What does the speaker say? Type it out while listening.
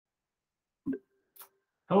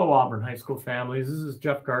Hello, Auburn High School families. This is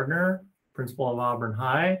Jeff Gardner, principal of Auburn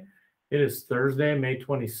High. It is Thursday, May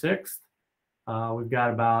 26th. We've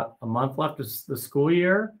got about a month left of the school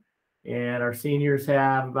year, and our seniors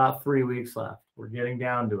have about 3 weeks left. We're getting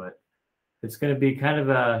down to it. It's going to be kind of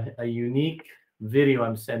a unique video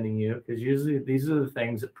I'm sending you, because usually these are the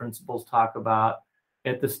things that principals talk about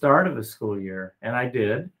at the start of a school year, and I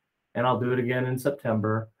did, and I'll do it again in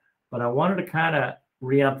September. But I wanted to kind of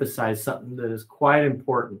reemphasize something that is quite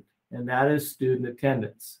important, and that is student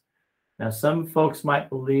attendance. Now, some folks might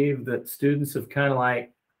believe that students have kind of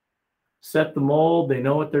like set the mold. They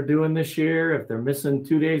know what they're doing this year. If they're missing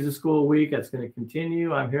 2 days of school a week, that's going to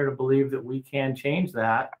continue. I'm here to believe that we can change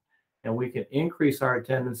that, and we can increase our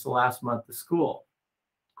attendance the last month of school.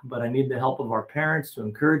 But I need the help of our parents to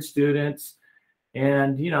encourage students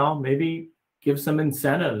and, maybe give some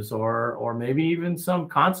incentives or maybe even some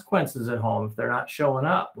consequences at home if they're not showing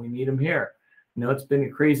up. We need them here. It's been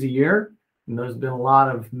a crazy year, and there's been a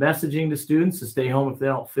lot of messaging to students to stay home if they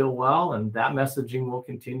don't feel well, and that messaging will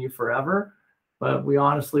continue forever. But we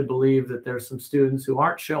honestly believe that there's some students who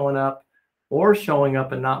aren't showing up or showing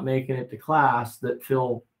up and not making it to class that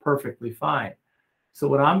feel perfectly fine. So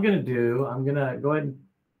what I'm going to do, I'm going to go ahead and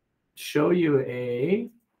show you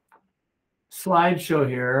a slideshow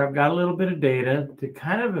here. I've got a little bit of data to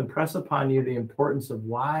kind of impress upon you the importance of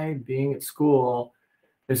why being at school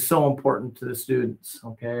is so important to the students,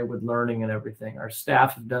 okay, with learning and everything. Our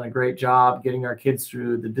staff have done a great job getting our kids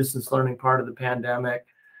through the distance learning part of the pandemic,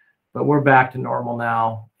 but we're back to normal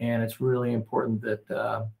now, and it's really important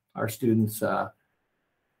that our students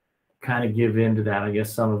kind of give in to that. I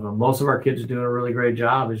guess some of them. Most of our kids are doing a really great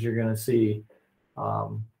job, as you're going to see.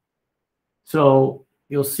 So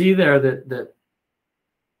you'll see there that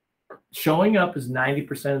showing up is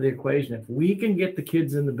 90% of the equation. If we can get the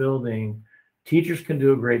kids in the building, teachers can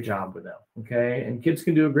do a great job with them, okay? And kids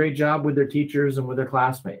can do a great job with their teachers and with their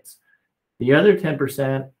classmates. The other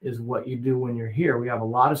 10% is what you do when you're here. We have a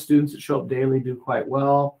lot of students that show up daily, do quite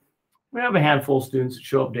well. We have a handful of students that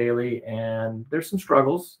show up daily, and there's some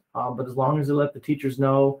struggles, but as long as they let the teachers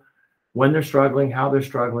know when they're struggling, how they're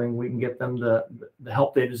struggling, we can get them the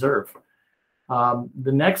help they deserve.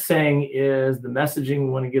 The next thing is the messaging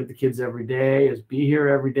we want to give the kids every day is be here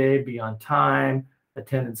every day, be on time,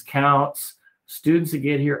 attendance counts. Students that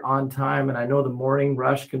get here on time, and I know the morning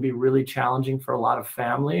rush can be really challenging for a lot of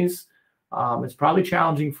families. It's probably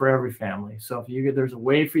challenging for every family. So if there's a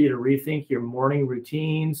way for you to rethink your morning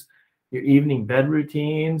routines, your evening bed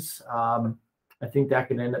routines, I think that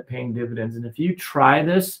could end up paying dividends. And if you try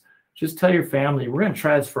this, just tell your family, we're going to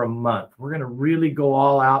try this for a month. We're going to really go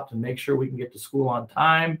all out to make sure we can get to school on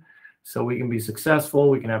time so we can be successful.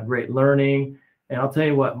 We can have great learning. And I'll tell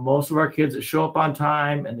you what, most of our kids that show up on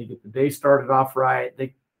time and they get the day started off right,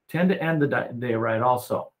 they tend to end the day right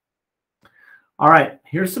also. All right,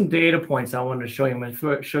 here's some data points I wanted to show you. I'm going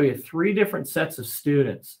to show you 3 different sets of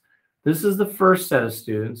students. This is the first set of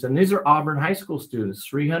students, and these are Auburn High School students,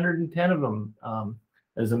 310 of them,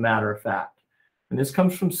 as a matter of fact. And this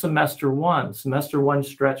comes from semester 1. Semester 1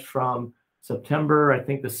 stretched from September, I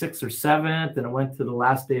think the 6th or 7th, and it went to the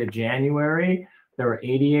last day of January. There were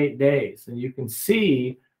 88 days. And you can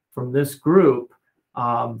see from this group,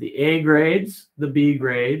 the A grades, the B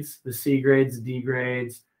grades, the C grades, the D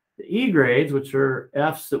grades, the E grades, which are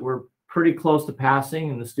Fs that were pretty close to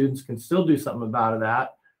passing, and the students can still do something about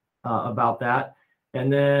that.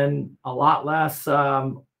 And then a lot less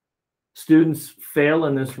students fail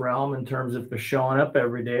in this realm in terms of they're showing up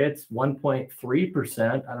every day. It's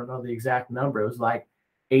 1.3%. I don't know the exact number. It was like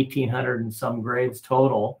 1,800 and some grades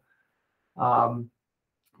total.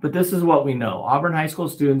 But this is what we know. Auburn High School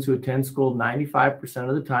students who attend school 95%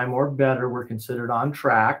 of the time or better were considered on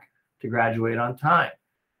track to graduate on time.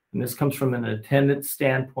 And this comes from an attendance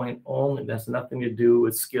standpoint only. That's nothing to do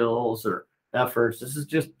with skills or efforts. This is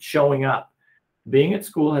just showing up. Being at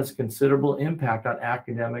school has a considerable impact on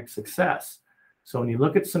academic success. So when you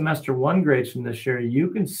look at semester 1 grades from this year, you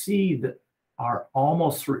can see that our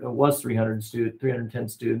it was 310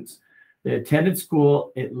 students. They attended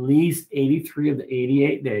school at least 83 of the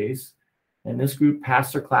 88 days, and this group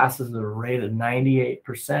passed their classes at a rate of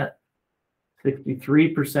 98%.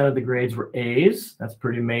 63% of the grades were A's. That's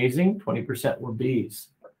pretty amazing. 20% were B's.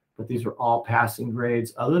 But these were all passing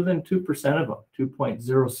grades other than 2% of them,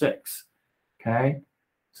 2.06. Okay,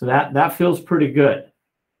 so that feels pretty good.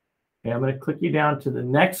 Okay, I'm going to click you down to the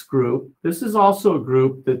next group. This is also a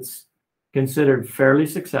group that's considered fairly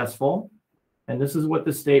successful, and this is what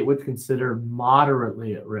the state would consider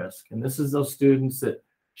moderately at risk. And this is those students that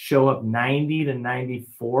show up 90 to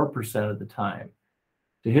 94% of the time.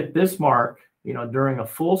 To hit this mark, during a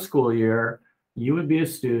full school year, you would be a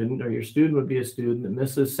student, or your student would be a student that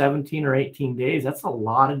misses 17 or 18 days. That's a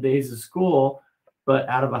lot of days of school, but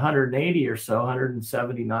out of 180 or so,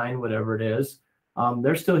 179, whatever it is,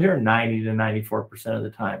 they're still here 90 to 94% of the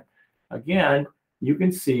time. Again, you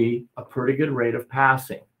can see a pretty good rate of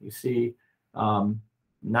passing. You see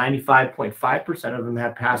 95.5% of them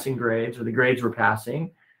had passing grades, or the grades were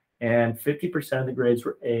passing, and 50% of the grades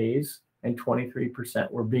were A's, and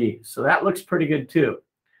 23% were B's. So that looks pretty good too.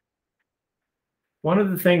 One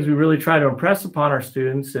of the things we really try to impress upon our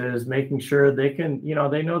students is making sure they can,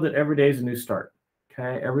 they know that every day is a new start.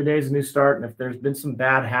 Okay, every day is a new start. And if there's been some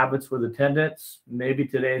bad habits with attendance, maybe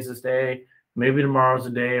today's this day, maybe tomorrow's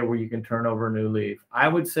a day where you can turn over a new leaf. I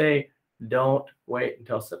would say don't wait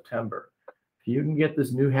until September. If you can get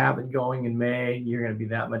this new habit going in May, you're going to be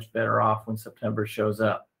that much better off when September shows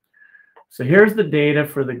up. So here's the data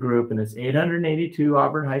for the group, and it's 882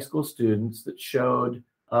 Auburn High School students that showed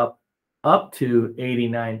up to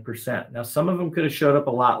 89%. Now, some of them could have showed up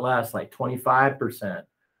a lot less, like 25%,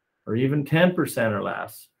 or even 10% or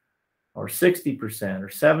less, or 60% or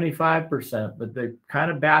 75%, but they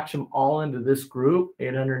kind of batch them all into this group,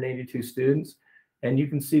 882 students. And you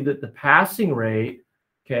can see that the passing rate,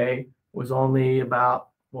 okay, was only about,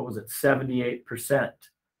 78%.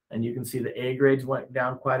 And you can see the A grades went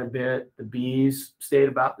down quite a bit. The B's stayed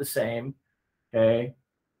about the same, okay?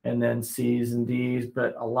 And then C's and D's,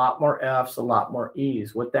 but a lot more F's, a lot more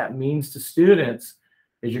E's. What that means to students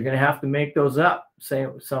is you're going to have to make those up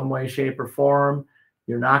some way, shape, or form.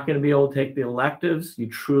 You're not going to be able to take the electives you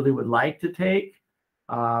truly would like to take,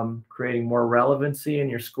 creating more relevancy in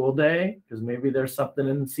your school day, because maybe there's something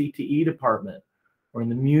in the CTE department, or in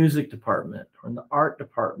the music department, or in the art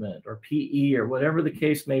department, or PE, or whatever the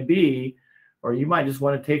case may be. Or you might just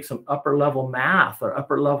want to take some upper level math or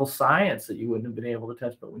upper level science that you wouldn't have been able to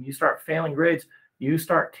touch. But when you start failing grades, you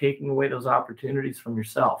start taking away those opportunities from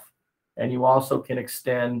yourself. And you also can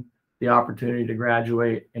extend the opportunity to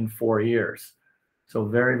graduate in 4 years. So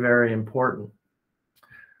very, very important.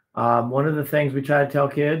 One of the things we try to tell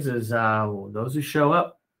kids is those who show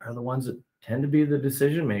up are the ones that tend to be the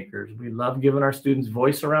decision makers. We love giving our students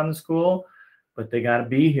voice around the school, but they got to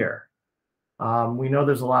be here. We know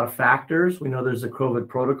there's a lot of factors. We know there's the COVID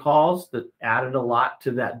protocols that added a lot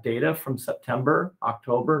to that data from September,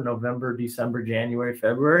 October, November, December, January,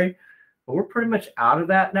 February. But we're pretty much out of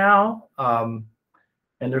that now. And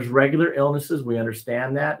there's regular illnesses. We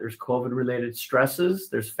understand that. There's COVID-related stresses.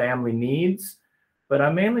 There's family needs. But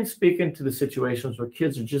I'm mainly speaking to the situations where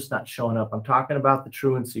kids are just not showing up. I'm talking about the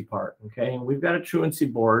truancy part, okay? And we've got a truancy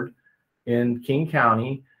board in King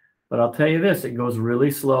County. But I'll tell you this, it goes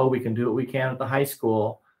really slow. We can do what we can at the high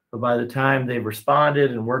school. But by the time they've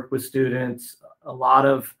responded and worked with students, a lot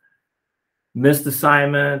of missed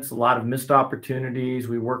assignments, a lot of missed opportunities.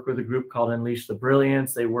 We work with a group called Unleash the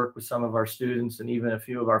Brilliance. They work with some of our students and even a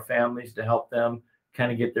few of our families to help them kind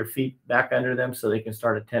of get their feet back under them so they can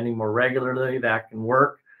start attending more regularly. That can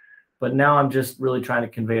work. But now I'm just really trying to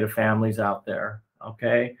convey to families out there,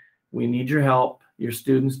 okay? We need your help. Your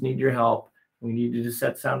students need your help. We need you to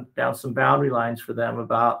set down some boundary lines for them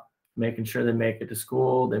about making sure they make it to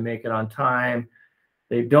school, they make it on time.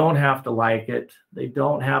 They don't have to like it. They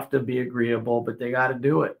don't have to be agreeable, but they got to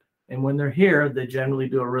do it. And when they're here, they generally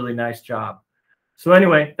do a really nice job. So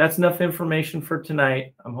anyway, that's enough information for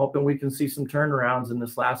tonight. I'm hoping we can see some turnarounds in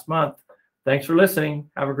this last month. Thanks for listening.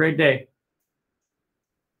 Have a great day.